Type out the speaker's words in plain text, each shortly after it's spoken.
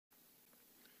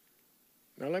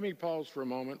Now let me pause for a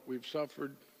moment. We've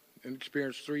suffered and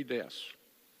experienced 3 deaths.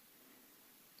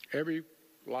 Every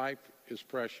life is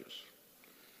precious.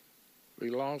 We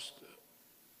lost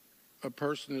a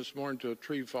person this morning to a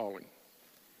tree falling.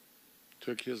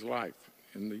 Took his life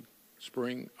in the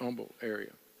Spring Humble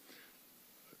area.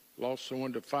 Lost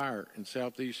someone to fire in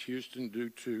southeast Houston due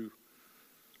to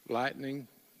lightning.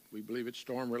 We believe it's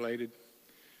storm related.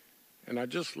 And I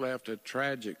just left a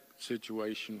tragic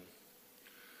situation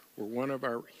where one of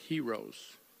our heroes,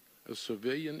 a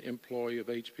civilian employee of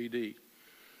HPD,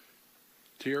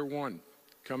 Tier 1,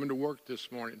 coming to work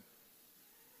this morning.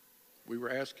 We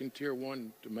were asking Tier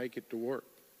 1 to make it to work.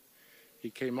 He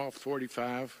came off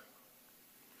 45,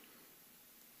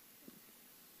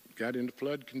 got into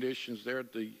flood conditions there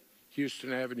at the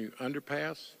Houston Avenue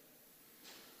underpass,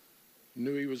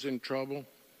 knew he was in trouble,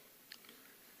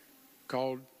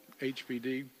 called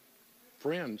HPD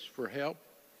friends for help,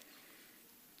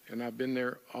 and I've been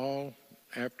there all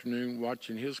afternoon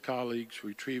watching his colleagues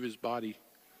retrieve his body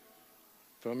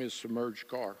from his submerged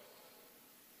car.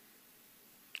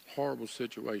 Horrible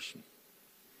situation.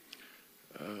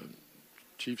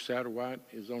 Chief Satterwhite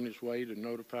is on his way to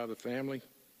notify the family,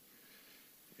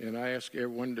 and I ask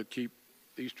everyone to keep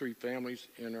these 3 families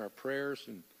in our prayers.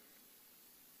 And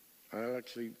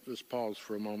let's pause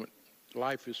for a moment.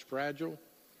 Life is fragile.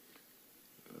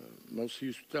 Most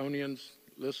Houstonians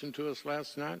listened to us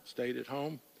last night, stayed at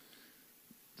home.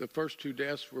 The first 2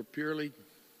 deaths were purely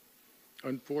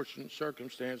unfortunate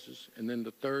circumstances, and then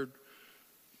the third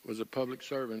was a public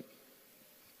servant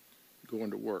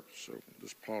going to work. So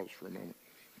just pause for a moment.